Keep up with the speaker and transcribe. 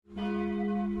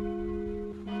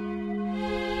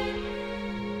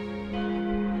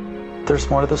there's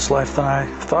more to this life than I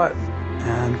thought.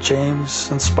 And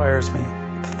James inspires me.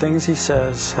 The things he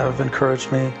says have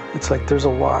encouraged me. It's like there's a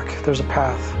walk, there's a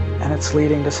path, and it's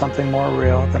leading to something more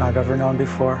real than I've ever known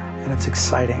before. And it's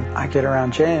exciting. I get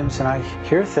around James and I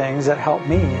hear things that help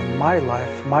me in my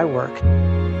life, my work.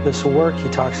 This work he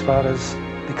talks about has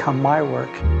become my work.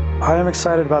 I am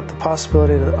excited about the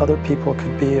possibility that other people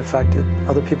could be affected,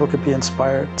 other people could be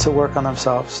inspired to work on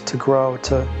themselves, to grow,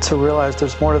 to realize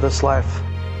there's more to this life.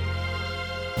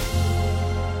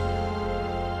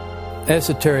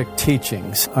 Esoteric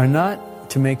teachings are not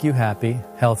to make you happy,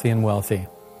 healthy, and wealthy.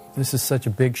 This is such a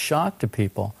big shock to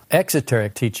people.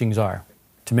 Exoteric teachings are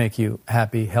to make you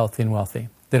happy, healthy, and wealthy.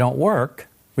 They don't work,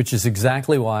 which is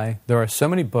exactly why there are so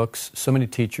many books, so many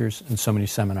teachers, and so many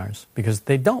seminars, because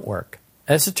they don't work.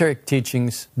 Esoteric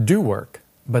teachings do work,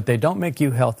 but they don't make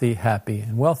you healthy, happy,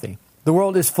 and wealthy. The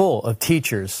world is full of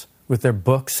teachers with their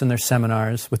books and their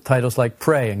seminars with titles like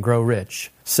Pray and Grow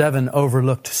Rich, 7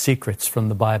 Overlooked Secrets from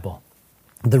the Bible.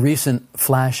 The recent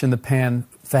flash-in-the-pan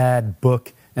fad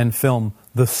book and film,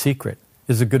 The Secret,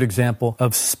 is a good example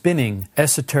of spinning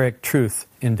esoteric truth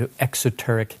into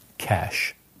exoteric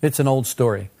cash. It's an old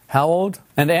story. How old?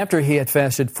 And after he had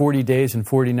fasted 40 days and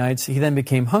 40 nights, he then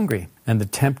became hungry. And the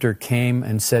tempter came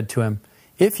and said to him,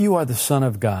 "If you are the Son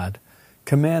of God,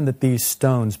 command that these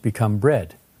stones become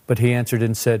bread." But he answered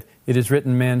and said, "It is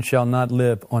written, man shall not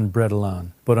live on bread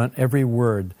alone, but on every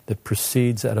word that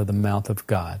proceeds out of the mouth of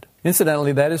God."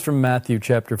 Incidentally, that is from Matthew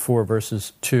chapter 4,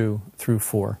 verses 2 through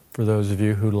 4, for those of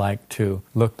you who like to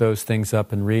look those things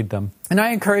up and read them. And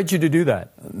I encourage you to do that,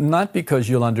 not because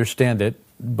you'll understand it,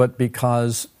 but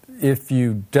because if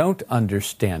you don't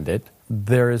understand it,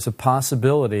 there is a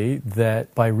possibility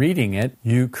that by reading it,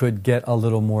 you could get a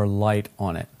little more light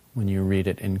on it when you read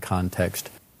it in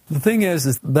context. The thing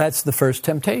is that's the first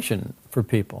temptation for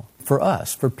people, for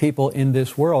us, for people in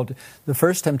this world. The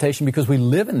first temptation, because we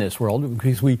live in this world,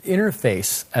 because we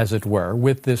interface, as it were,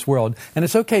 with this world. And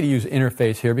it's okay to use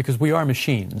interface here because we are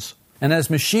machines. And as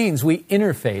machines, we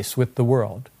interface with the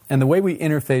world. And the way we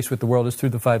interface with the world is through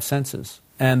the 5 senses.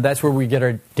 And that's where we get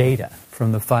our data,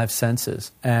 from the 5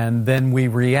 senses. And then we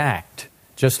react,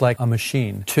 just like a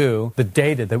machine, to the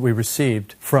data that we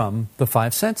received from the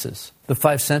 5 senses. The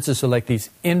 5 senses are like these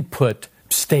input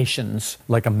stations,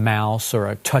 like a mouse or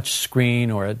a touch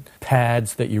screen or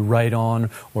pads that you write on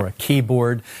or a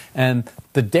keyboard. And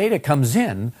the data comes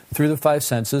in through the 5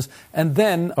 senses, and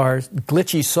then our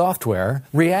glitchy software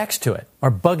reacts to it.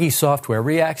 Our buggy software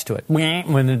reacts to it.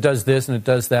 When it does this and it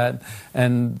does that.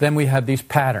 And then we have these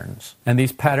patterns. And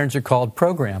these patterns are called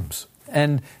programs.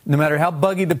 And no matter how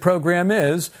buggy the program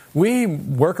is, we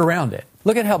work around it.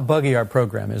 Look at how buggy our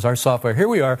program is, our software. Here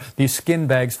we are, these skin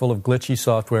bags full of glitchy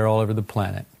software all over the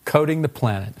planet, coating the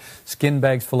planet. Skin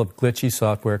bags full of glitchy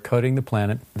software coating the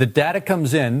planet. The data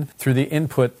comes in through the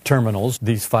input terminals,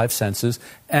 these 5 senses,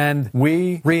 and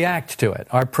we react to it.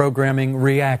 Our programming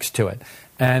reacts to it.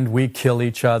 And we kill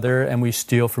each other, and we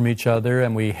steal from each other,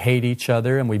 and we hate each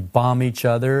other, and we bomb each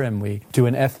other, and we do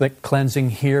an ethnic cleansing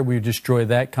here, we destroy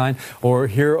that kind. Or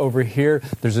here, over here,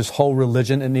 there's this whole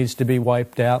religion that needs to be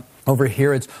wiped out. Over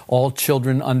here, it's all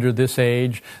children under this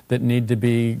age that need to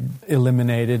be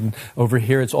eliminated. And over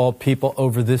here, it's all people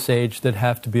over this age that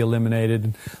have to be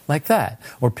eliminated, like that.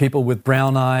 Or people with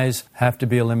brown eyes have to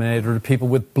be eliminated, or people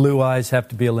with blue eyes have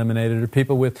to be eliminated, or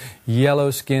people with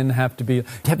yellow skin have to be...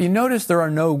 Have you noticed there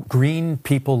are no green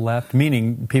people left,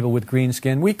 meaning people with green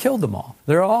skin? We killed them all.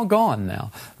 They're all gone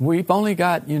now. We've only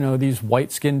got, these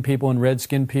white-skinned people and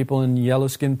red-skinned people and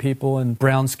yellow-skinned people and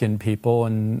brown-skinned people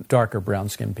and darker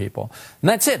brown-skinned people. And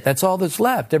that's it. That's all that's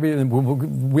left.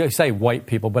 We say white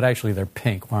people, but actually they're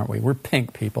pink, aren't we? We're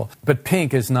pink people. But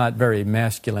pink is not very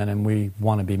masculine, and we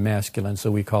want to be masculine,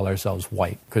 so we call ourselves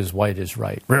white, because white is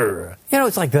right.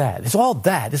 It's like that. It's all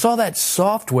that. It's all that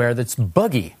software that's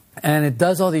buggy, and it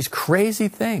does all these crazy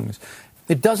things.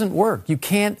 It doesn't work. You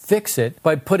can't fix it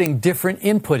by putting different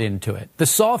input into it. The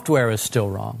software is still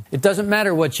wrong. It doesn't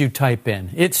matter what you type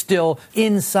in. It's still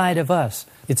inside of us.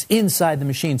 It's inside the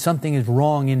machine. Something is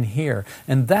wrong in here.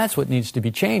 And that's what needs to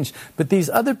be changed. But these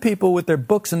other people with their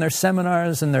books and their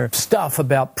seminars and their stuff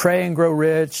about Pray and Grow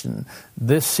Rich and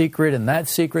this secret and that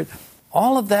secret,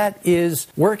 all of that is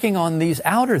working on these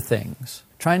outer things,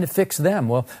 trying to fix them.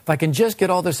 Well, if I can just get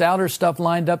all this outer stuff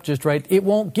lined up just right, it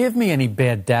won't give me any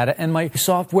bad data and my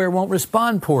software won't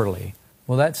respond poorly.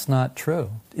 Well, that's not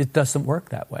true. It doesn't work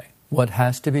that way. What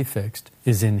has to be fixed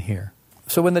is in here.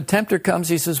 So when the tempter comes,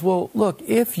 he says, well, look,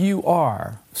 if you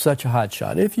are such a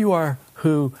hotshot, if you are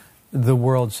who the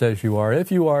world says you are,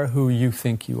 if you are who you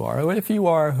think you are, if you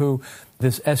are who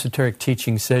this esoteric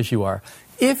teaching says you are,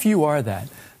 if you are that,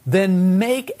 then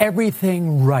make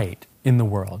everything right in the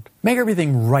world. Make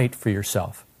everything right for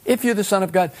yourself. If you're the Son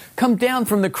of God, come down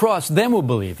from the cross, then we'll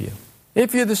believe you.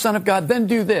 If you're the Son of God, then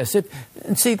do this.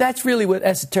 And see, that's really what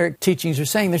esoteric teachings are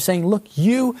saying. They're saying, look,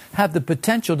 you have the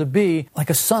potential to be like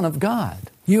a son of God.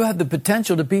 You have the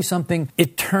potential to be something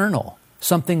eternal,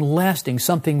 something lasting,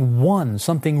 something one,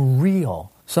 something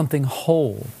real, something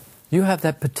whole. You have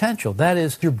that potential. That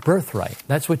is your birthright.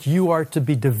 That's what you are to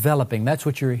be developing. That's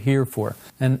what you're here for.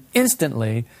 And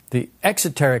instantly, the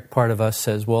exoteric part of us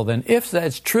says, well, then if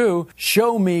that's true,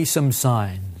 show me some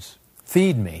signs.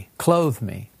 Feed me, clothe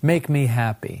me, make me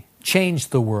happy, change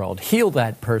the world, heal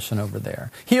that person over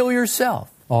there, heal yourself,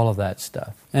 all of that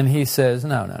stuff. And he says,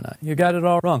 no, you got it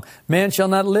all wrong. Man shall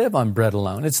not live on bread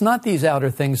alone. It's not these outer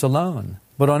things alone,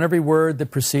 but on every word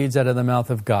that proceeds out of the mouth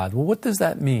of God. Well, what does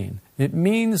that mean? It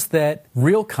means that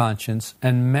real conscience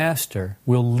and master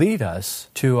will lead us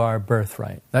to our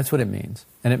birthright. That's what it means.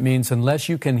 And it means unless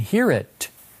you can hear it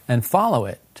and follow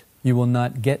it, you will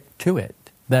not get to it.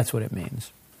 That's what it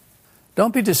means.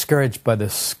 Don't be discouraged by the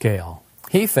scale.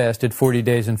 He fasted 40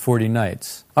 days and 40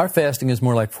 nights. Our fasting is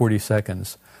more like 40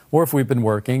 seconds. Or if we've been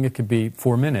working, it could be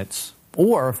 4 minutes.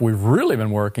 Or if we've really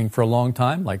been working for a long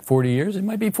time, like 40 years, it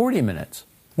might be 40 minutes.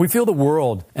 We feel the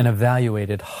world and evaluate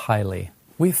it highly.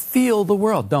 We feel the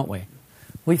world, don't we?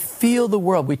 We feel the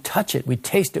world. We touch it. We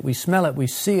taste it. We smell it. We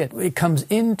see it. It comes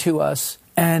into us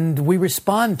and we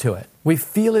respond to it. We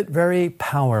feel it very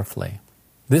powerfully.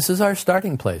 This is our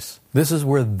starting place. This is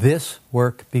where this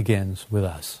work begins with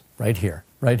us, right here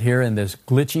in this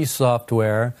glitchy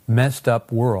software, messed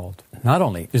up world. Not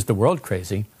only is the world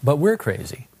crazy, but we're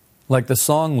crazy. Like the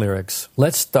song lyrics,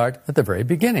 let's start at the very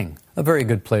beginning. A very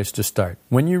good place to start.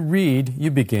 When you read,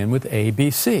 you begin with A, B,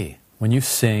 C. When you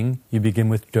sing, you begin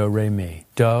with do, re, mi.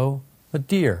 Do, a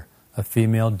deer, a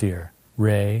female deer.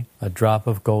 Re, a drop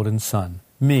of golden sun.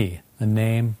 Mi, a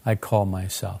name I call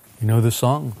myself. You know the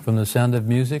song from The Sound of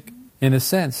Music? In a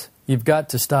sense, you've got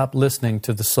to stop listening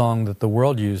to the song that the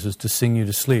world uses to sing you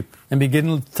to sleep and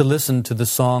begin to listen to the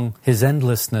song His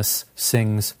endlessness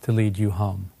sings to lead you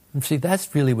home. And see,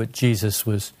 that's really what Jesus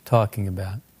was talking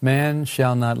about. Man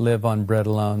shall not live on bread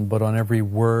alone, but on every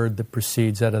word that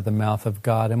proceeds out of the mouth of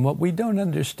God. And what we don't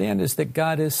understand is that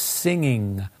God is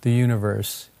singing the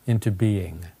universe into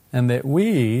being. And that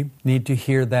we need to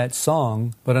hear that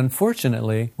song, but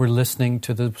unfortunately, we're listening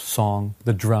to the song,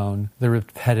 the drone, the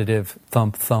repetitive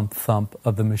thump, thump, thump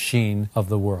of the machine of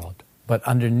the world. But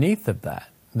underneath of that,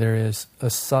 there is a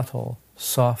subtle,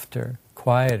 softer,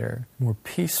 quieter, more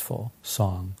peaceful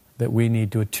song that we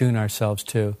need to attune ourselves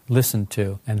to, listen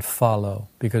to, and follow,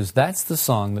 because that's the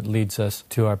song that leads us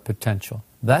to our potential.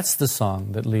 That's the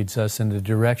song that leads us in the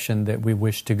direction that we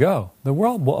wish to go. The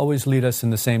world will always lead us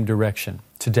in the same direction,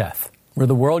 to death. Where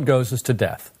the world goes is to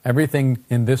death. Everything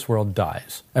in this world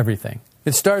dies. Everything.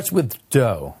 It starts with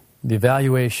do, the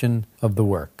evaluation of the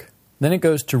work. Then it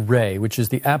goes to re, which is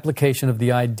the application of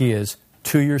the ideas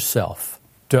to yourself.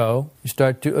 Do, you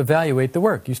start to evaluate the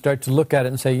work. You start to look at it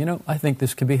and say, I think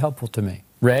this could be helpful to me.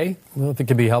 Re, well, if it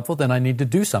can be helpful, then I need to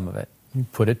do some of it. You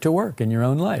put it to work in your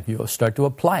own life. You'll start to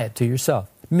apply it to yourself.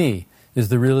 Mi is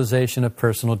the realization of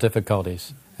personal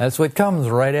difficulties. That's what comes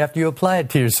right after you apply it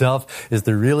to yourself, is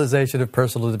the realization of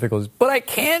personal difficulties. But I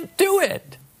can't do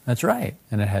it. That's right.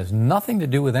 And it has nothing to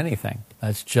do with anything.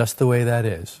 That's just the way that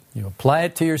is. You apply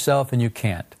it to yourself and you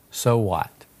can't. So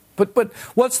what? But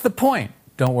what's the point?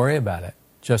 Don't worry about it.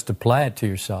 Just apply it to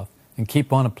yourself and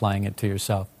keep on applying it to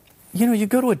yourself. You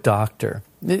go to a doctor.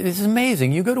 It's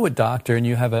amazing. You go to a doctor and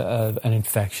you have an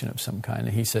infection of some kind.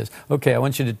 And he says, okay, I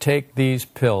want you to take these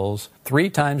pills 3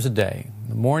 times a day.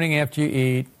 The morning after you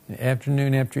eat, the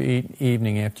afternoon after you eat,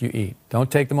 evening after you eat. Don't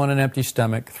take them on an empty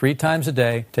stomach. 3 times a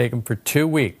day. Take them for 2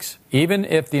 weeks. Even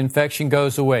if the infection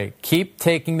goes away, keep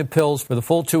taking the pills for the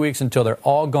full 2 weeks until they're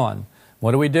all gone.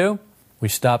 What do? We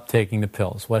stop taking the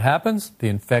pills. What happens? The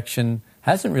infection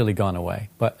hasn't really gone away.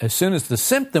 But as soon as the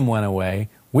symptom went away,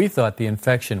 we thought the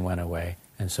infection went away.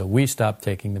 And so we stopped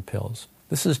taking the pills.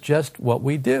 This is just what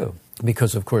we do.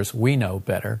 Because, of course, we know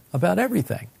better about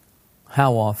everything.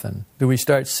 How often do we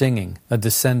start singing a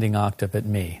descending octave at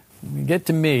mi? We get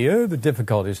to mi, the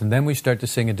difficulties, and then we start to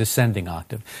sing a descending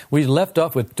octave. We left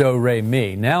off with do, re,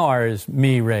 mi. Now ours is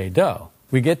mi, re, do.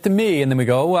 We get to mi, and then we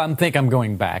go, I think I'm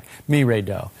going back. Mi, re,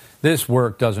 do. This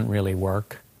work doesn't really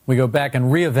work. We go back and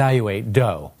reevaluate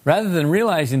do. Rather than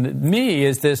realizing that mi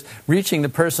is this reaching the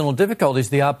personal difficulties,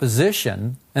 the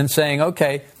opposition, and saying,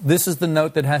 okay, this is the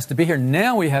note that has to be here.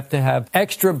 Now we have to have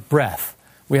extra breath.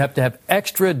 We have to have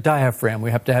extra diaphragm.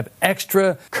 We have to have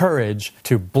extra courage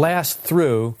to blast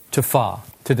through to fa.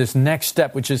 to this next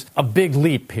step, which is a big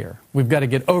leap here. We've got to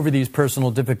get over these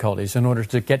personal difficulties in order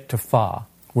to get to Fa,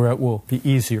 where it will be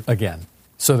easier again,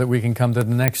 so that we can come to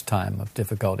the next time of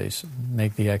difficulties,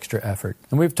 make the extra effort.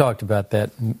 And we've talked about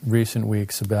that in recent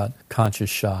weeks, about conscious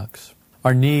shocks.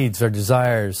 Our needs, our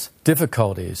desires,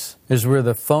 difficulties is where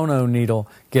the phono needle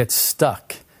gets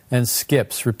stuck and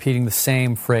skips, repeating the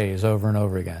same phrase over and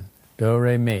over again. Do,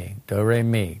 re, mi, do, re,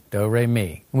 mi, do, re,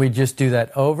 mi. We just do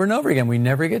that over and over again. We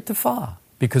never get to Fa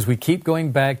because we keep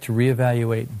going back to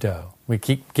reevaluate Do. We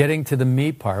keep getting to the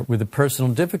me part with the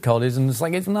personal difficulties, and it's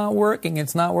like, it's not working.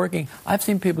 I've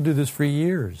seen people do this for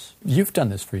years. You've done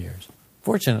this for years.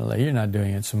 Fortunately, you're not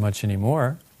doing it so much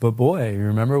anymore. But boy, you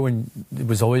remember when it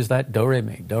was always that do, re,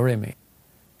 mi, do, re, mi.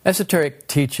 Esoteric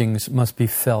teachings must be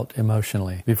felt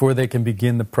emotionally before they can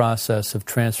begin the process of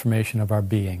transformation of our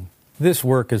being. This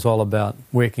work is all about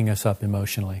waking us up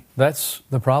emotionally. That's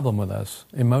the problem with us.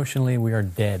 Emotionally, we are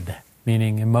dead.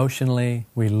 Meaning emotionally,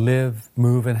 we live,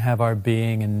 move, and have our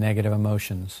being in negative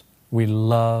emotions. We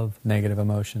love negative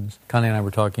emotions. Connie and I were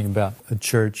talking about a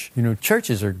church. You know,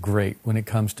 churches are great when it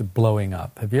comes to blowing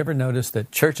up. Have you ever noticed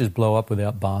that churches blow up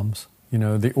without bombs? You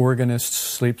know, the organist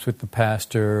sleeps with the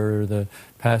pastor, the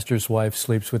pastor's wife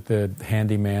sleeps with the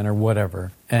handyman or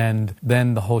whatever. And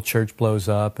then the whole church blows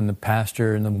up, and the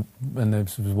pastor and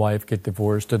his wife get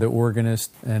divorced, or the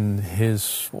organist and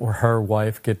his or her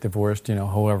wife get divorced, you know,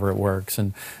 however it works.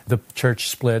 And the church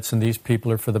splits, and these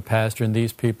people are for the pastor, and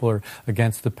these people are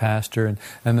against the pastor,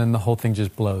 and then the whole thing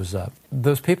just blows up.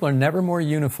 Those people are never more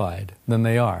unified than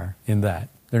they are in that.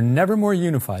 They're never more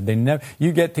unified.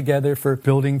 You get together for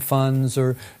building funds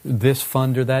or this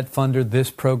fund or that fund or this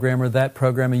program or that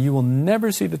program, and you will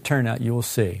never see the turnout you will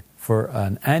see for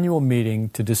an annual meeting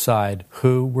to decide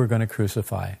who we're going to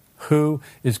crucify, who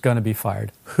is going to be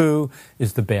fired, who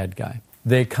is the bad guy.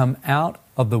 They come out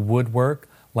of the woodwork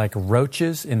like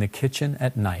roaches in the kitchen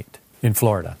at night in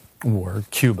Florida, or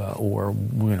Cuba, or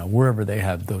wherever they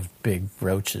have those big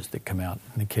roaches that come out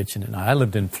in the kitchen at night. I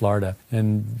lived in Florida,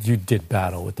 and you did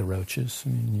battle with the roaches. I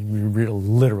mean, you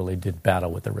literally did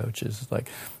battle with the roaches. It's like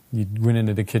you went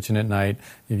into the kitchen at night,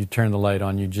 if you turned the light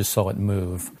on, you just saw it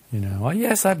move. Well,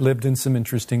 yes, I've lived in some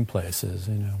interesting places.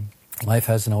 Life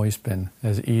hasn't always been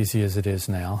as easy as it is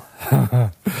now.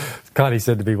 Connie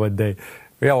said to me one day,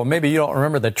 yeah, well, maybe you don't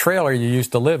remember the trailer you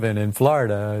used to live in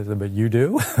Florida. I said, but you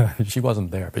do? She wasn't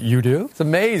there, but you do? It's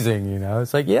amazing,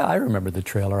 It's like, yeah, I remember the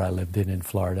trailer I lived in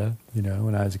Florida,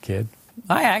 when I was a kid.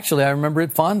 I remember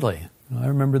it fondly. I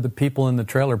remember the people in the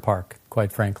trailer park,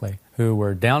 quite frankly, who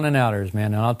were down and outers,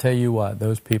 man. And I'll tell you what,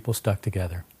 those people stuck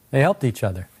together. They helped each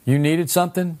other. You needed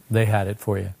something, they had it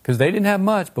for you. Because they didn't have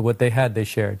much, but what they had, they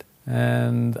shared.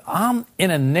 And I'm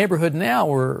in a neighborhood now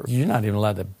where you're not even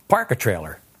allowed to park a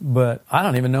trailer. But I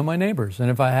don't even know my neighbors. And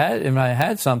if I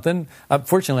had something,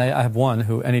 fortunately I have one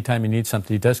who anytime he needs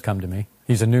something, he does come to me.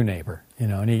 He's a new neighbor,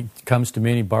 and he comes to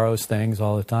me and he borrows things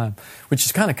all the time, which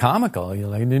is kind of comical. I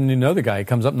didn't know the guy. He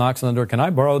comes up, knocks on the door. Can I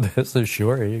borrow this?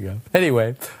 Sure, here you go.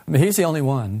 Anyway, he's the only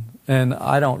one. And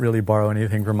I don't really borrow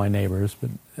anything from my neighbors, but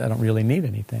I don't really need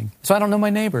anything. So I don't know my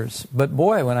neighbors. But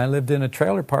boy, when I lived in a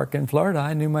trailer park in Florida,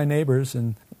 I knew my neighbors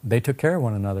and they took care of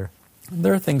one another.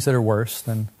 There are things that are worse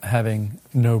than having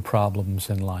no problems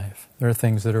in life. There are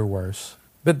things that are worse.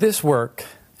 But this work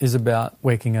is about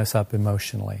waking us up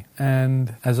emotionally.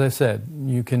 And as I said,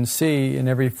 you can see in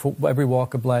every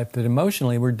walk of life that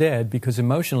emotionally we're dead because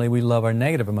emotionally we love our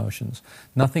negative emotions.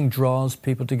 Nothing draws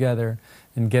people together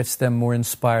and gets them more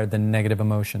inspired than negative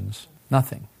emotions.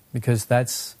 Nothing. Because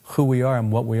that's who we are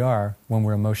and what we are when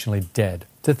we're emotionally dead.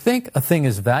 To think a thing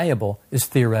is valuable is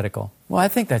theoretical. Well, I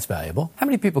think that's valuable. How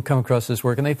many people come across this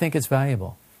work and they think it's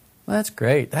valuable? Well, that's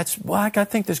great. I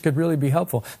think this could really be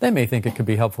helpful. They may think it could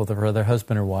be helpful for their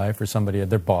husband or wife or somebody,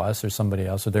 their boss or somebody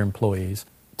else or their employees.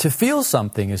 To feel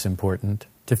something is important,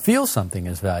 to feel something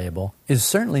is valuable, is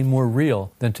certainly more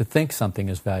real than to think something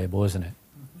is valuable, isn't it?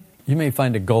 You may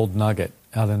find a gold nugget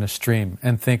out in a stream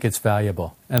and think it's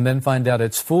valuable, and then find out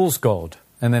it's fool's gold,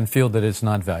 and then feel that it's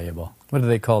not valuable. What do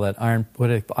they call that?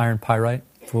 Iron pyrite?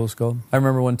 Fool's gold? I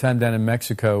remember one time down in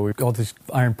Mexico, we got all this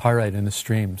iron pyrite in the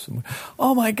streams.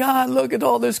 Oh my God, look at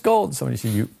all this gold. Somebody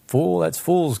said, you fool, that's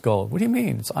fool's gold. What do you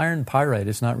mean? It's iron pyrite,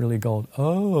 it's not really gold.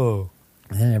 Oh.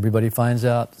 And everybody finds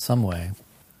out some way.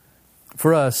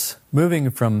 For us,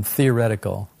 moving from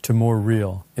theoretical to more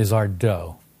real is our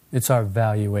do. It's our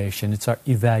valuation. It's our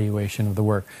evaluation of the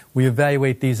work. We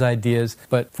evaluate these ideas,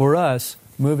 but for us,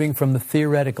 moving from the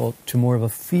theoretical to more of a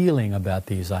feeling about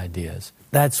these ideas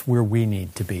That's where we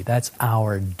need to be. That's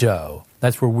our dough.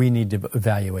 That's where we need to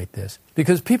evaluate this.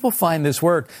 Because people find this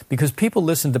work, because people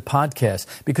listen to podcasts,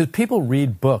 because people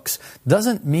read books,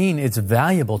 doesn't mean it's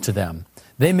valuable to them.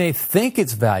 They may think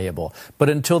it's valuable, but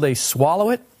until they swallow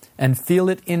it and feel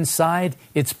it inside,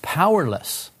 it's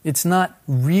powerless. It's not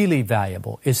really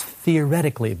valuable. It's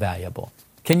theoretically valuable.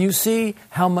 Can you see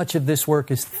how much of this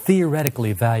work is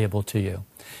theoretically valuable to you?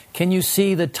 Can you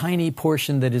see the tiny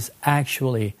portion that is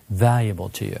actually valuable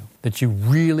to you, that you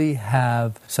really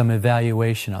have some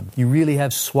evaluation of? You really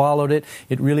have swallowed it.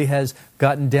 It really has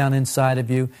gotten down inside of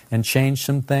you and changed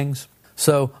some things.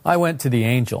 So I went to the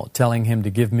angel, telling him to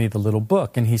give me the little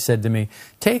book, and he said to me,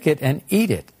 take it and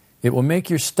eat it. It will make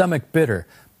your stomach bitter,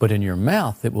 but in your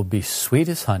mouth it will be sweet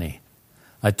as honey.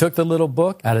 I took the little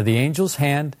book out of the angel's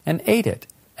hand and ate it.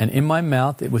 And in my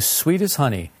mouth it was sweet as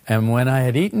honey. And when I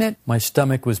had eaten it, my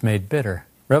stomach was made bitter.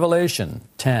 Revelation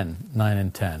 10:9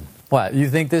 and 10. What, you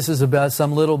think this is about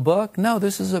some little book? No,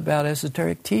 this is about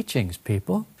esoteric teachings,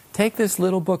 people. Take this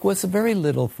little book. Well, it's a very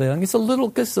little thing. It's a little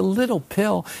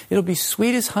pill. It'll be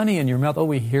sweet as honey in your mouth. Oh,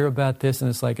 we hear about this, and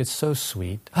it's like, it's so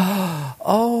sweet.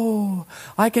 Oh,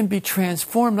 I can be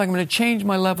transformed. I'm going to change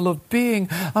my level of being.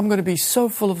 I'm going to be so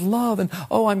full of love. And,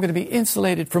 oh, I'm going to be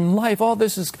insulated from life. All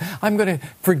this is, I'm going to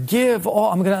forgive.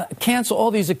 I'm going to cancel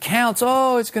all these accounts.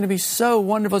 Oh, it's going to be so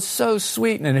wonderful, so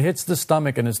sweet. And it hits the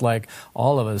stomach, and it's like,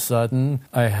 all of a sudden,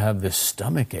 I have this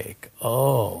stomach ache.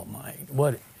 Oh, my,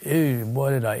 what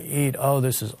did I eat? Oh,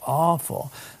 this is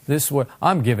awful.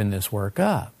 I'm giving this work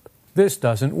up. This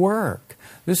doesn't work.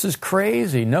 This is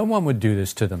crazy. No one would do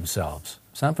this to themselves.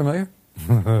 Sound familiar?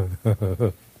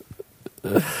 You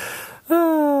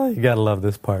got to love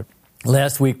this part.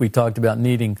 Last week we talked about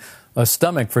needing a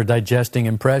stomach for digesting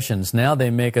impressions. Now they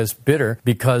make us bitter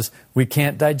because we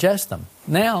can't digest them.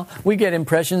 Now we get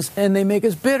impressions and they make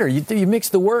us bitter. You mix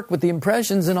the work with the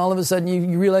impressions and all of a sudden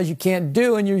you realize you can't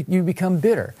do and you become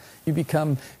bitter. You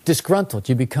become disgruntled.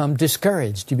 You become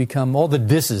discouraged. You become, all the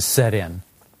disses set in.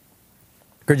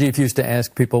 Gurdjieff used to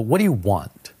ask people, what do you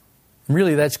want? And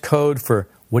really that's code for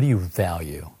what do you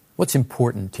value? What's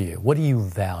important to you? What do you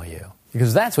value?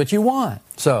 Because that's what you want.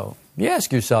 So you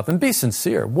ask yourself, and be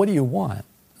sincere, what do you want?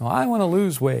 Well, I want to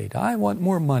lose weight. I want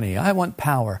more money. I want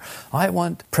power. I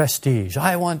want prestige.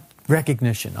 I want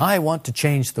recognition. I want to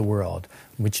change the world,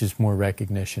 which is more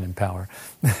recognition and power.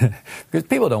 Because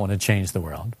people don't want to change the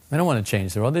world. They don't want to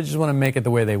change the world. They just want to make it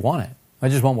the way they want it. I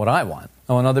just want what I want.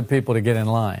 I want other people to get in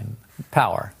line.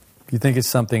 Power. If you think it's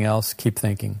something else, keep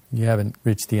thinking. You haven't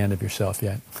reached the end of yourself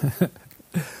yet.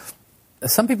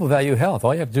 Some people value health.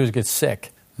 All you have to do is get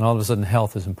sick, and all of a sudden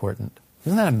health is important.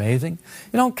 Isn't that amazing?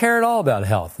 You don't care at all about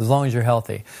health as long as you're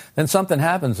healthy. Then something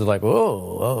happens, it's like,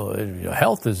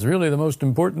 health is really the most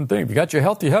important thing. If you got your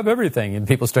health, you have everything. And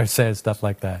people start saying stuff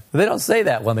like that. But they don't say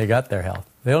that when they got their health.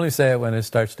 They only say it when it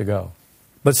starts to go.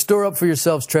 But store up for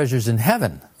yourselves treasures in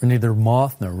heaven, where neither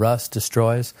moth nor rust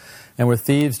destroys, and where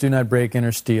thieves do not break in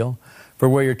or steal. For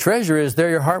where your treasure is, there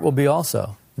your heart will be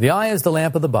also. The eye is the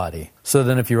lamp of the body. So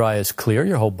then if your eye is clear,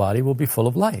 your whole body will be full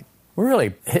of light. We're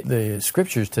really hitting the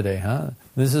scriptures today, huh?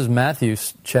 This is Matthew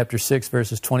chapter 6,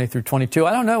 verses 20 through 22.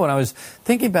 I don't know, when I was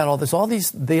thinking about all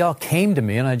this, they all came to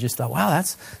me, and I just thought, wow,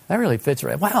 that really fits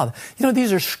right. Wow,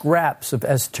 these are scraps of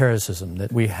esotericism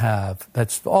that we have.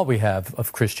 That's all we have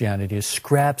of Christianity, is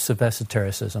scraps of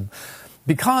esotericism.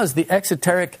 Because the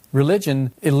exoteric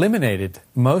religion eliminated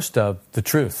most of the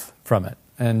truth from it.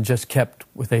 And just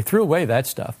they threw away that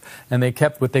stuff, and they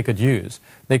kept what they could use.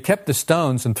 They kept the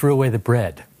stones and threw away the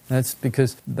bread. That's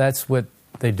because that's what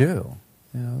they do.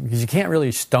 Because you can't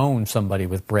really stone somebody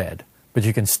with bread, but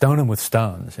you can stone them with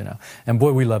stones, And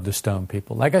boy, we love to stone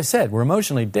people. Like I said, we're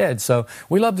emotionally dead, so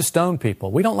we love to stone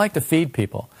people. We don't like to feed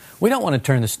people. We don't want to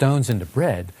turn the stones into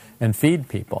bread and feed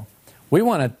people. We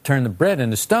want to turn the bread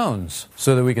into stones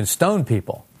so that we can stone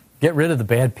people, get rid of the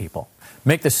bad people.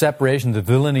 Make the separation, the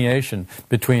delineation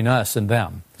between us and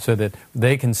them so that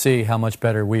they can see how much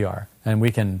better we are and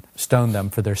we can stone them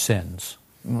for their sins.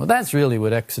 Well, that's really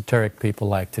what exoteric people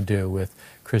like to do with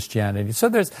Christianity. So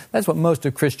that's what most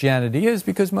of Christianity is,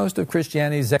 because most of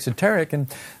Christianity is exoteric, and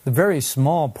the very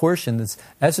small portion that's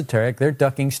esoteric, they're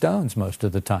ducking stones most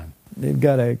of the time. They've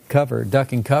got to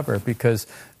duck and cover, because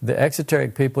the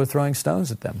exoteric people are throwing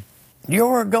stones at them.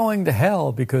 You're going to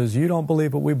hell because you don't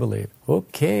believe what we believe.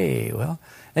 Okay, well,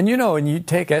 and when you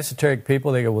take esoteric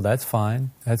people, they go, well, that's fine,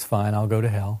 I'll go to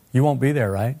hell. You won't be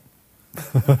there, right?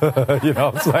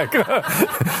 It's like,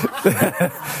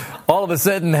 all of a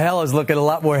sudden hell is looking a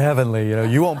lot more heavenly,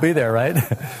 you won't be there, right?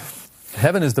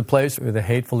 Heaven is the place where the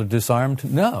hateful are disarmed?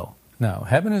 No,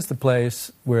 heaven is the place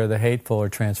where the hateful are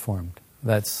transformed.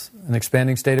 That's an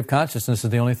expanding state of consciousness is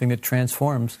the only thing that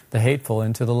transforms the hateful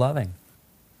into the loving.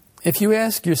 If you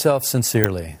ask yourself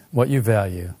sincerely what you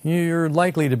value, you're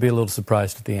likely to be a little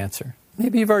surprised at the answer.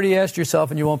 Maybe you've already asked yourself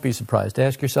and you won't be surprised.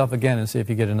 Ask yourself again and see if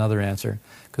you get another answer,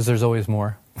 because there's always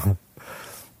more.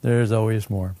 There's always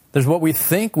more. There's what we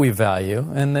think we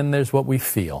value, and then there's what we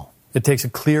feel. It takes a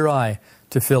clear eye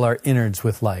to fill our innards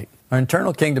with light. Our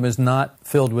internal kingdom is not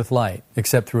filled with light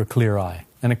except through a clear eye.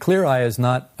 And a clear eye is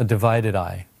not a divided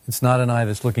eye. It's not an eye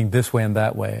that's looking this way and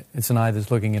that way. It's an eye that's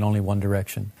looking in only one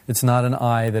direction. It's not an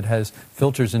eye that has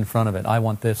filters in front of it. I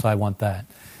want this, I want that.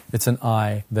 It's an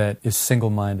eye that is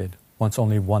single-minded, wants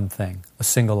only one thing. A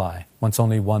single eye wants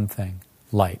only one thing.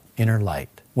 Light, inner light.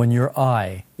 When your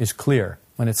eye is clear,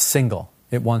 when it's single,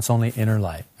 it wants only inner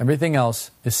light. Everything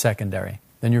else is secondary.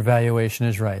 Then your valuation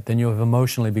is right. Then you have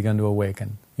emotionally begun to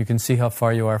awaken. You can see how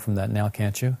far you are from that now,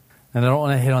 can't you? And I don't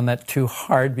want to hit on that too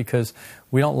hard because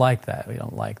we don't like that. We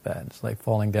don't like that. It's like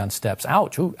falling down steps.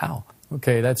 Ouch, ooh, ow.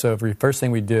 Okay, that's over. First thing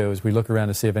we do is we look around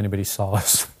to see if anybody saw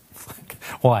us.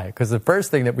 Why? Because the first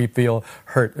thing that we feel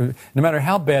hurt, no matter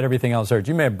how bad everything else hurts,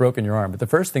 you may have broken your arm, but the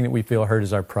first thing that we feel hurt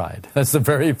is our pride. That's the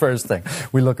very first thing.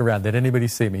 We look around. Did anybody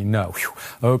see me? No. Whew.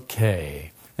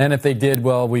 Okay. And if they did,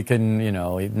 well, we can,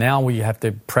 now we have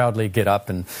to proudly get up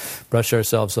and brush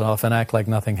ourselves off and act like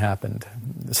nothing happened.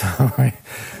 So,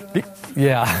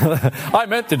 yeah, I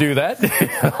meant to do that.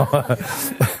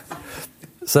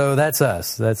 So that's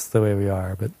us. That's the way we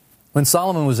are. But when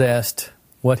Solomon was asked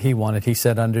what he wanted, he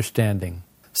said understanding.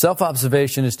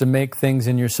 Self-observation is to make things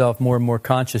in yourself more and more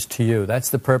conscious to you.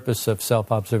 That's the purpose of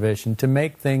self-observation, to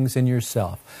make things in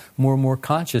yourself more and more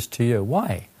conscious to you.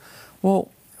 Why?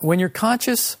 Well, when you're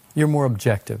conscious, you're more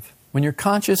objective. When you're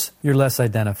conscious, you're less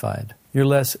identified. You're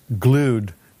less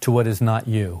glued to what is not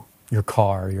you. Your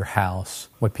car, your house,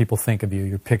 what people think of you,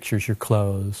 your pictures, your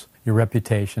clothes, your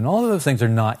reputation. All of those things are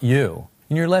not you.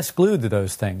 And you're less glued to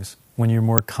those things when you're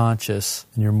more conscious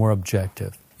and you're more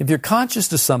objective. If you're conscious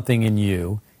to something in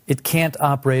you, it can't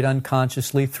operate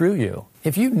unconsciously through you.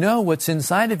 If you know what's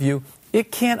inside of you,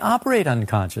 it can't operate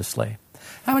unconsciously.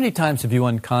 How many times have you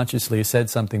unconsciously said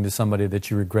something to somebody that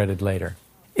you regretted later?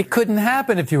 It couldn't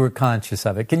happen if you were conscious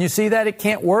of it. Can you see that? It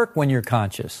can't work when you're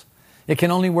conscious. It can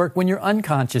only work when you're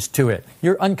unconscious to it.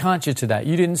 You're unconscious to that.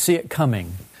 You didn't see it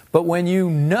coming. But when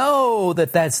you know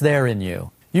that that's there in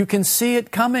you, you can see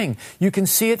it coming. You can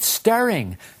see it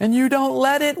stirring. And you don't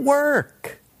let it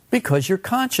work because you're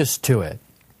conscious to it.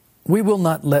 We will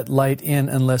not let light in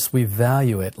unless we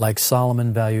value it, like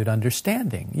Solomon valued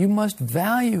understanding. You must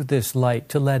value this light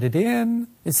to let it in.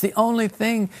 It's the only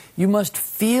thing. You must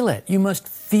feel it. You must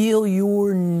feel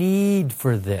your need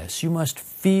for this. You must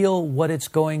feel what it's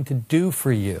going to do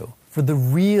for you, for the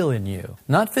real in you.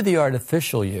 Not for the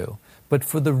artificial you, but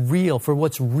for the real, for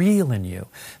what's real in you.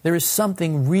 There is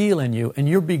something real in you, and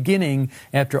you're beginning,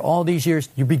 after all these years,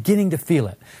 you're beginning to feel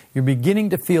it. You're beginning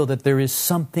to feel that there is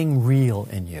something real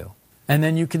in you. And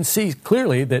then you can see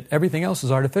clearly that everything else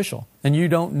is artificial. And you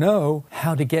don't know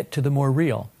how to get to the more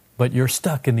real, but you're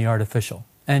stuck in the artificial.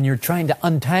 And you're trying to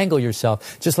untangle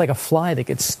yourself, just like a fly that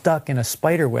gets stuck in a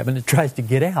spider web and it tries to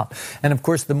get out. And of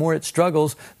course, the more it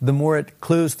struggles, the more it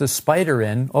clues the spider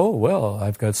in. Oh, well,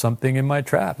 I've got something in my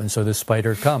trap. And so the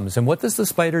spider comes. And what does the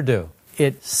spider do?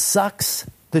 It sucks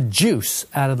the juice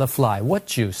out of the fly. What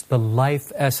juice? The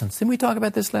life essence. Didn't we talk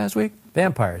about this last week?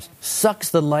 Vampires. Sucks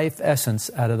the life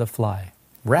essence out of the fly.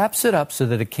 Wraps it up so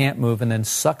that it can't move and then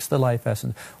sucks the life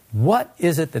essence. What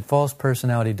is it that false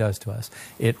personality does to us?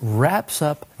 It wraps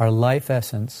up our life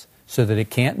essence so that it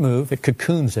can't move. It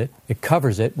cocoons it. It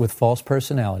covers it with false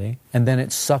personality. And then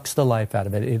it sucks the life out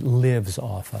of it. It lives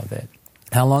off of it.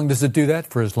 How long does it do that?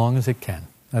 For as long as it can.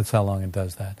 That's how long it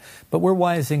does that. But we're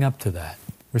wising up to that.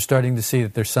 We're starting to see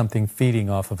that there's something feeding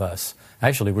off of us.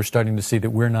 Actually, we're starting to see that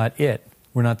we're not it.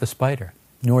 We're not the spider,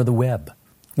 nor the web.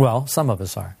 Well, some of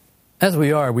us are. As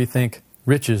we are, we think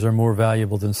riches are more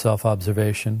valuable than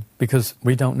self-observation because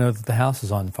we don't know that the house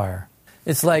is on fire.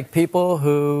 It's like people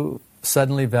who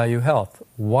suddenly value health.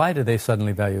 Why do they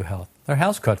suddenly value health? Their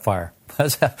house caught fire.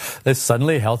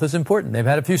 Suddenly health is important. They've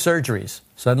had a few surgeries.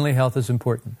 Suddenly health is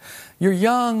important. You're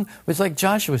young. It's like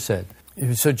Joshua said.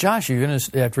 So Josh, you're going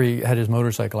to, after he had his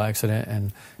motorcycle accident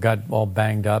and got all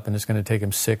banged up and it's going to take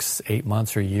him 6-8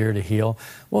 months or a year to heal.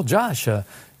 Well, Josh, are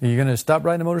you going to stop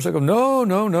riding a motorcycle? No,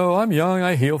 I'm young,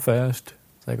 I heal fast.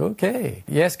 It's like, okay.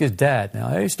 You ask his dad now,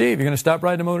 hey, Steve, you're going to stop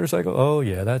riding a motorcycle? Oh,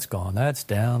 yeah, that's gone. That's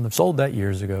down. I've sold that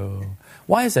years ago.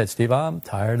 Why is that, Steve? I'm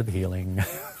tired of healing.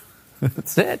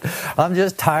 That's it. I'm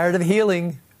just tired of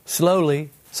healing slowly.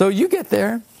 So you get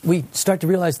there. We start to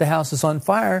realize the house is on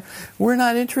fire. We're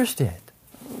not interested.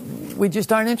 we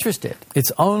just aren't interested.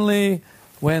 It's only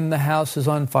when the house is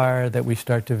on fire that we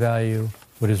start to value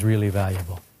what is really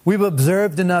valuable. We've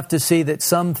observed enough to see that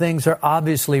some things are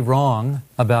obviously wrong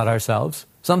about ourselves.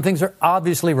 Some things are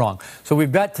obviously wrong. So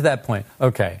we've got to that point.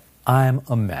 Okay, I'm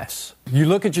a mess. You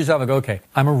look at yourself and go, okay,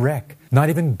 I'm a wreck. Not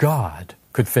even God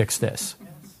could fix this.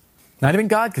 Not even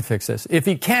God could fix this. If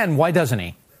he can, why doesn't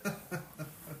he?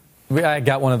 I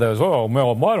got one of those, oh,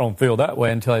 well, I don't feel that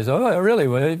way, until I say, oh, really?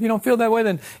 Well, if you don't feel that way,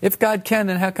 then if God can,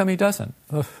 then how come he doesn't?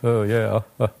 Oh yeah.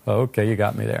 Okay, you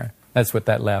got me there. That's what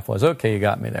that laugh was. Okay, you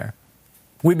got me there.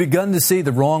 We've begun to see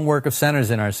the wrong work of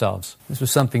centers in ourselves. This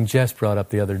was something Jess brought up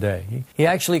the other day. He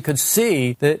actually could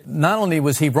see that not only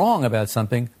was he wrong about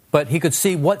something, but he could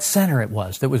see what center it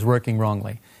was that was working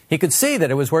wrongly. He could see that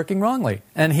it was working wrongly,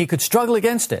 and he could struggle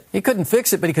against it. He couldn't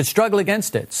fix it, but he could struggle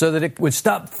against it so that it would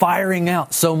stop firing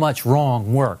out so much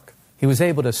wrong work. He was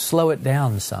able to slow it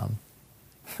down some.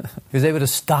 He was able to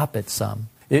stop it some.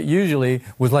 It usually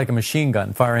was like a machine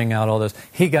gun firing out all those.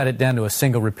 He got it down to a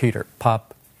single repeater.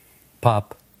 Pop,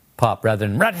 pop, pop, rather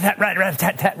than rat-a-tat,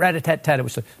 rat-a-tat-tat, rat-a-tat-tat. It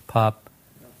was pop,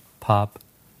 pop,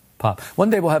 pop. One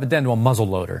day we'll have it down to a muzzle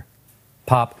loader.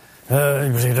 Pop. Put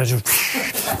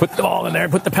the ball in there,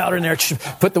 put the powder in there,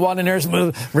 put the water in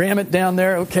there, ram it down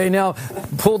there. Okay, now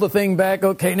pull the thing back.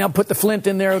 Okay, now put the flint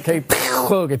in there. Okay,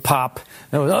 okay, pop.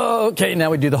 Okay, now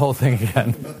we do the whole thing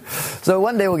again. So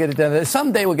one day we'll get it down.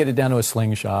 Someday we'll get it down to a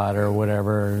slingshot or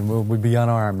whatever, and we'll be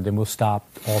unarmed and we'll stop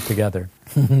altogether.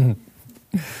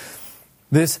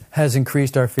 This has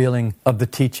increased our feeling of the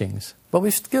teachings, but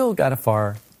we've still got a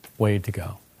far way to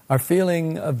go. Our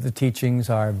feeling of the teachings,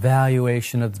 our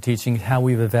evaluation of the teachings, how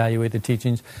we've evaluated the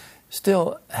teachings,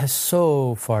 still has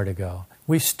so far to go.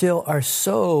 We still are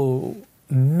so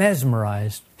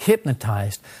mesmerized,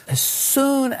 hypnotized. As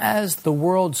soon as the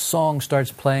world song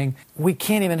starts playing, we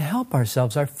can't even help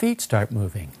ourselves. Our feet start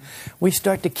moving. We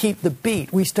start to keep the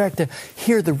beat. We start to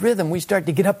hear the rhythm. We start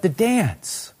to get up to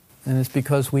dance. And it's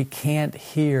because we can't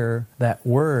hear that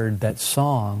word, that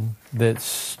song,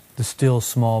 that's the still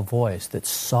small voice, that's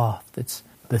soft,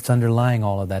 that's underlying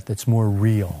all of that, that's more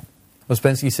real.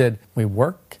 Ouspensky said, we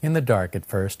work in the dark at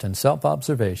first, and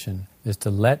self-observation is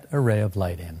to let a ray of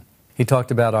light in. He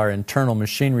talked about our internal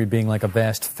machinery being like a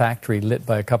vast factory lit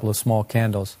by a couple of small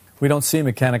candles. We don't see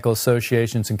mechanical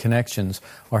associations and connections,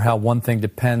 or how one thing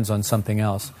depends on something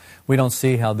else. We don't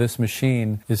see how this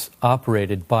machine is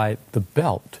operated by the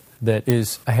belt that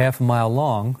is a half a mile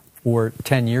long, or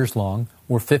 10 years long,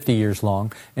 or 50 years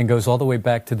long, and goes all the way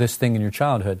back to this thing in your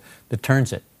childhood that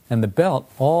turns it. And the belt,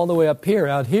 all the way up here,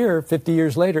 out here, 50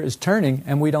 years later, is turning,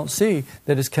 and we don't see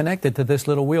that it's connected to this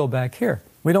little wheel back here.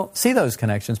 We don't see those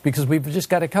connections because we've just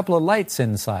got a couple of lights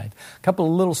inside, a couple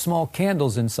of little small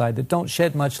candles inside that don't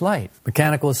shed much light.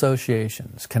 Mechanical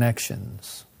associations,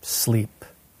 connections, sleep.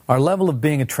 Our level of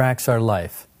being attracts our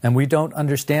life, and we don't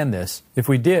understand this. If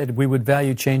we did, we would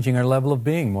value changing our level of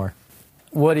being more.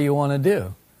 What do you want to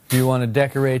do? Do you want to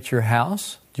decorate your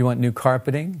house? Do you want new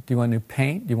carpeting? Do you want new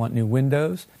paint? Do you want new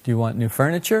windows? Do you want new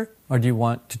furniture? Or do you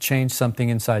want to change something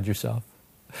inside yourself?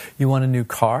 You want a new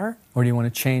car? Or do you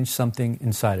want to change something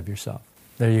inside of yourself?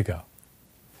 There you go.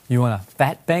 You want a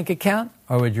fat bank account?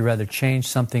 Or would you rather change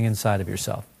something inside of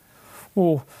yourself?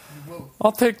 Well,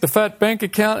 I'll take the fat bank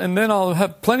account and then I'll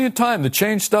have plenty of time to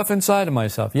change stuff inside of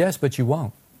myself. Yes, but you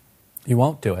won't. You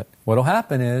won't do it. What'll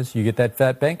happen is you get that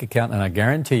fat bank account, and I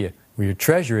guarantee you, where your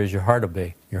treasure is, your heart will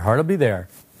be. Your heart will be there,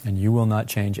 and you will not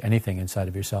change anything inside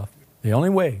of yourself. The only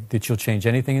way that you'll change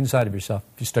anything inside of yourself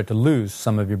is you start to lose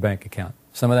some of your bank account.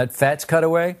 Some of that fat's cut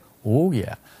away, oh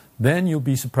yeah. Then you'll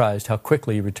be surprised how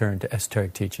quickly you return to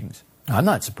esoteric teachings. I'm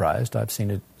not surprised. I've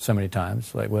seen it so many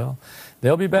times. Like, well,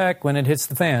 they'll be back when it hits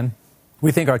the fan.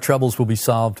 We think our troubles will be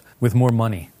solved with more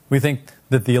money. We think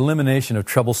that the elimination of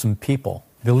troublesome people,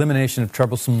 the elimination of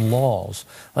troublesome laws.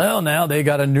 Well, now they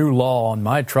got a new law and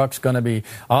my truck's going to be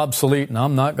obsolete and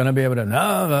I'm not going to be able to...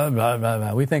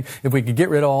 No. We think if we could get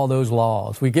rid of all those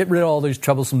laws, we get rid of all these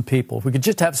troublesome people, if we could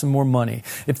just have some more money,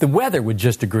 if the weather would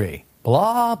just agree,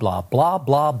 blah, blah, blah,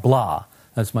 blah, blah.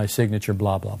 That's my signature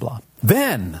blah, blah, blah.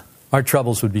 Then our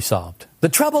troubles would be solved. The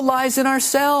trouble lies in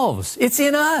ourselves. It's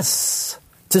in us.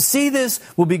 To see this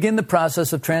will begin the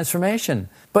process of transformation.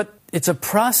 But it's a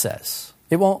process.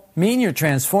 It won't mean you're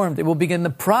transformed. It will begin the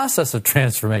process of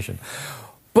transformation.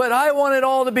 But I want it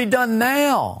all to be done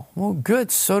now. Well,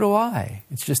 good, so do I.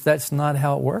 It's just that's not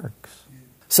how it works.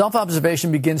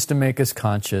 Self-observation begins to make us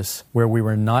conscious where we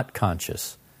were not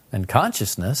conscious. And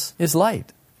consciousness is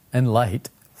light. And light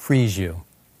frees you.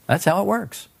 That's how it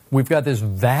works. We've got this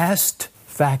vast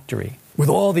factory with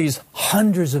all these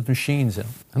hundreds of machines in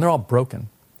them. And they're all broken.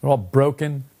 They're all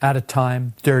broken, out of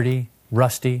time, dirty,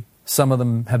 rusty. Some of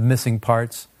them have missing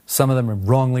parts. Some of them are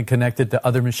wrongly connected to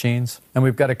other machines. And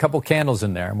we've got a couple candles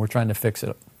in there, and we're trying to fix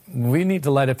it. We need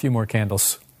to light a few more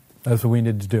candles. That's what we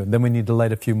need to do. Then we need to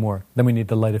light a few more. Then we need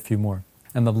to light a few more.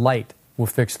 And the light will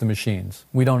fix the machines.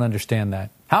 We don't understand that.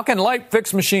 How can light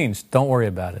fix machines? Don't worry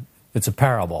about it. It's a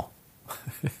parable.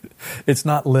 It's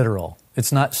not literal.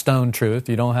 It's not stone truth.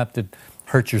 You don't have to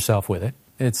hurt yourself with it.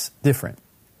 It's different.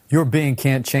 Your being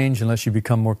can't change unless you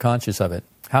become more conscious of it.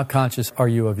 How conscious are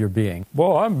you of your being?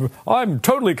 Well, I'm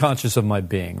totally conscious of my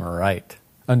being. Right.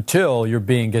 Until your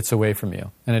being gets away from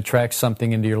you and attracts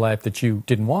something into your life that you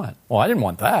didn't want. Well, I didn't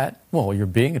want that. Well, your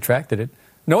being attracted it.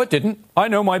 No, it didn't. I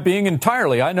know my being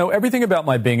entirely. I know everything about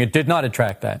my being. It did not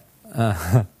attract that.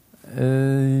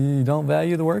 You don't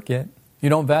value the work yet. You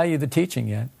don't value the teaching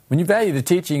yet. When you value the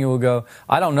teaching, you will go,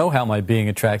 I don't know how my being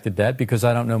attracted that because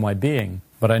I don't know my being.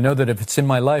 But I know that if it's in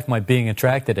my life, my being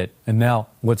attracted it. And now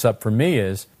what's up for me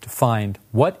is to find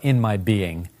what in my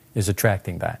being is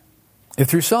attracting that. If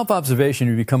through self-observation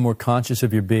you become more conscious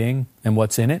of your being and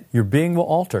what's in it, your being will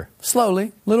alter.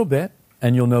 Slowly, a little bit.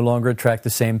 And you'll no longer attract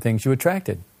the same things you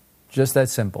attracted. Just that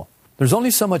simple. There's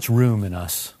only so much room in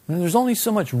us. There's only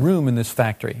so much room in this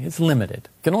factory. It's limited.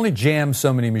 You can only jam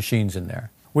so many machines in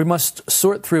there. We must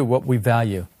sort through what we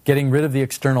value, getting rid of the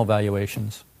external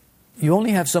valuations. You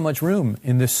only have so much room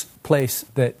in this place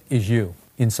that is you,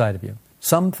 inside of you.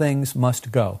 Some things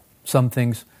must go. Some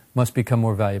things must become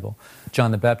more valuable.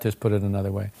 John the Baptist put it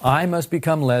another way. I must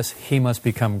become less, he must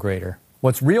become greater.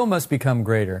 What's real must become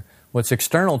greater. What's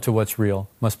external to what's real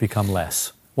must become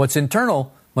less. What's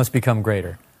internal must become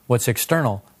greater. What's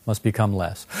external must become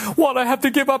less. What, I have to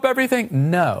give up everything?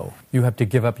 No, you have to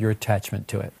give up your attachment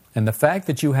to it. And the fact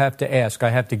that you have to ask, I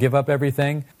have to give up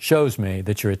everything, shows me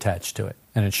that you're attached to it.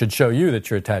 And it should show you that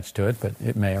you're attached to it, but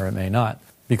it may or it may not.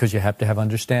 Because you have to have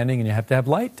understanding and you have to have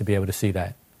light to be able to see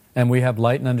that. And we have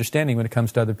light and understanding when it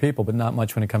comes to other people, but not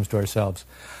much when it comes to ourselves.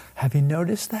 Have you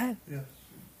noticed that? Yes.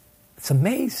 It's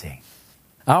amazing.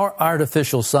 Our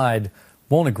artificial side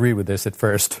won't agree with this at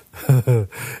first.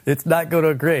 It's not going to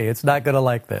agree. It's not going to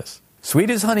like this. Sweet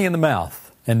as honey in the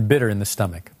mouth and bitter in the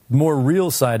stomach. The more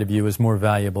real side of you is more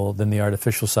valuable than the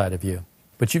artificial side of you.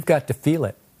 But you've got to feel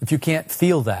it. If you can't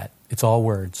feel that, it's all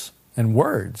words. And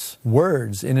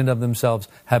words in and of themselves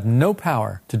have no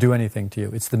power to do anything to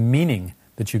you. It's the meaning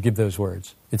that you give those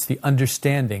words. It's the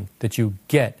understanding that you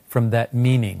get from that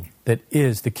meaning that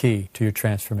is the key to your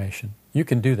transformation. You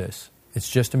can do this. It's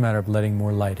just a matter of letting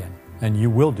more light in. And you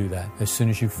will do that as soon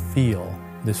as you feel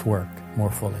this work more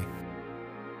fully.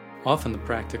 Often the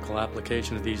practical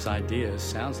application of these ideas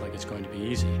sounds like it's going to be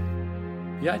easy.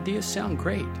 The ideas sound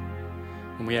great.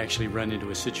 When we actually run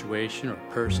into a situation or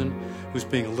a person who's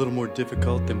being a little more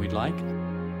difficult than we'd like,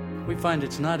 we find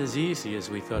it's not as easy as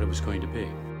we thought it was going to be.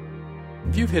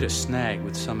 If you've hit a snag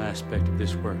with some aspect of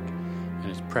this work and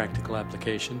its practical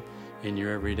application in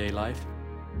your everyday life,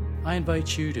 I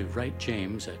invite you to write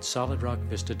James at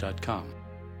solidrockvista.com.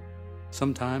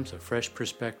 Sometimes a fresh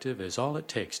perspective is all it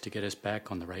takes to get us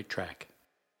back on the right track.